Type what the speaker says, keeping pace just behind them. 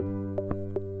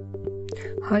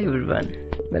Hi everyone,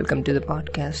 welcome to the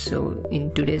podcast. So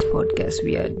in today's podcast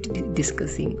we are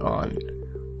discussing on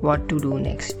what to do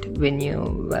next when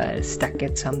you were stuck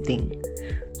at something.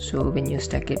 So when you're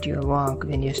stuck at your work,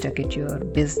 when you're stuck at your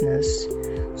business,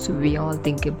 so we all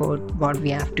think about what we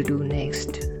have to do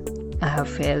next. I have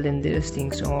failed in these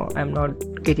things, or I'm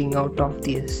not getting out of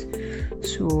this.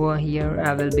 So here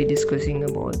I will be discussing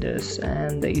about this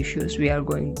and the issues we are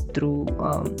going through,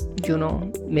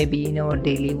 maybe in our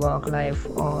daily work life,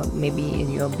 or maybe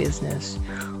in your business,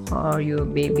 or you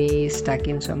may be stuck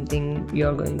in something.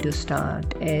 You're going to start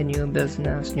a new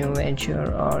business, new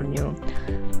venture, or new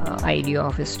idea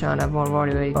of a startup, or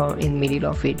whatever, or in middle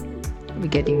of it, we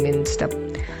getting stuck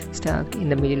in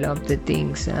the middle of the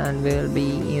things, and we'll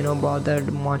be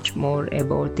bothered much more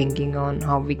about thinking on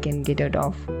how we can get out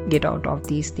of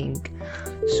these things.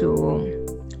 So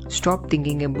stop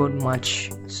thinking about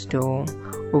much. So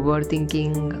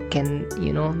overthinking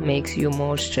can makes you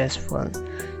more stressful.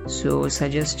 So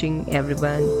suggesting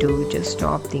everyone to just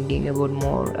stop thinking about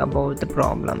more about the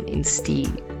problem.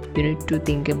 Instead, you need to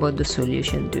think about the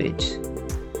solution to it.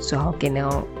 So how can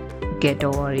I get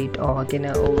over it, or how can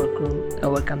I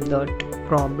overcome that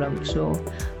problem? So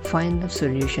find the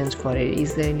solutions for it.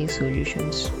 Is there any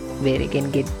solutions where I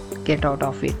can get out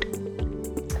of it?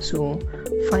 So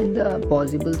find the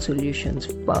possible solutions,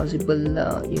 possible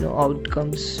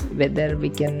outcomes, whether we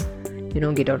can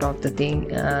get out of the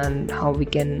thing and how we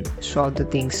can solve the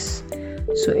things.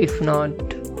 So if not,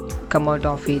 come out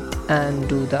of it and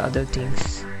do the other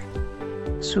things.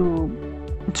 So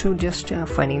just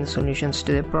finding the solutions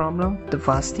to the problem, the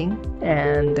first thing,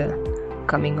 and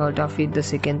coming out of it, the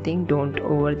second thing. Don't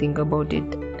overthink about it.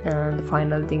 And the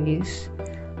final thing is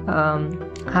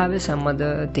have some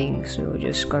other thing. So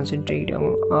just concentrate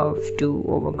on to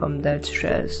overcome that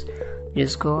stress.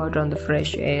 Just go out on the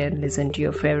fresh air, listen to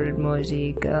your favorite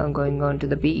music, going on to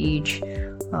the beach,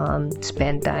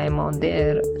 spend time on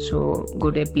there. So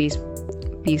go to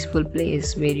a peaceful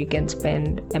place where you can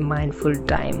spend a mindful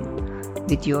time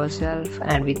with yourself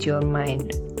and with your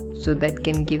mind. So that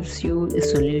can gives you the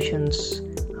solutions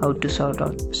how to sort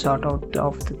out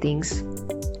of the things.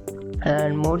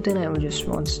 And more than I just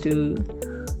wants to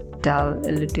tell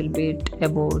a little bit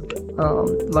about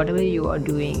whatever you are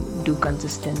doing, do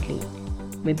consistently.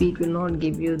 Maybe it will not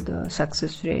give you the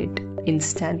success rate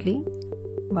instantly,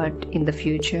 but in the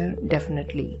future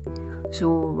definitely. So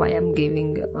why I'm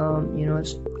giving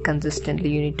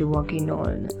consistently, you need to work in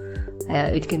on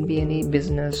it can be any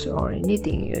business or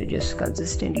anything. You just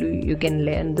consistently you can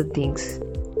learn the things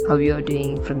how you are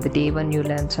doing. From the day one you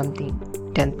learn something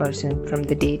 10%, from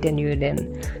the day 10 you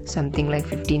learn something like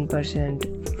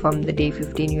 15%, from the day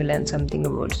 15 you learn something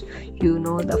about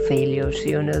the failures,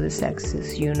 the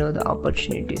success, the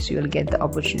opportunities. You will get the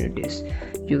opportunities,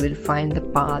 you will find the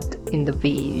path in the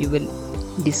way, you will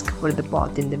discover the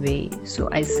path in the way. So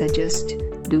I suggest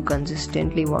do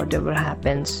consistently whatever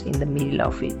happens in the middle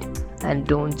of it, and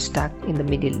don't stuck in the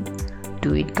middle.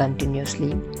 Do it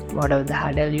continuously. Whatever the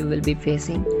hurdle you will be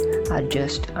facing are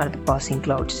the passing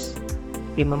clouds.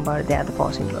 Remember, they are the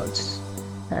passing clouds.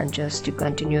 And just to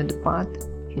continue the path,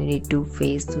 you need to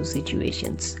face those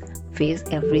situations. Face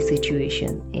every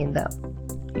situation in the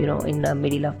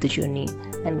middle of the journey,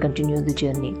 and continue the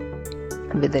journey.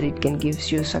 Whether it can give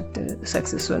you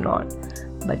success or not,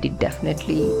 but it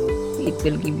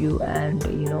will give you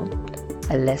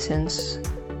a lessons,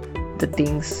 the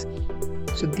things.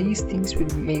 So these things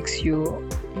will makes you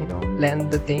learn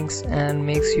the things and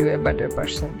makes you a better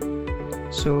person.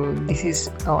 So this is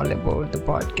all about the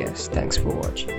podcast. Thanks for watching.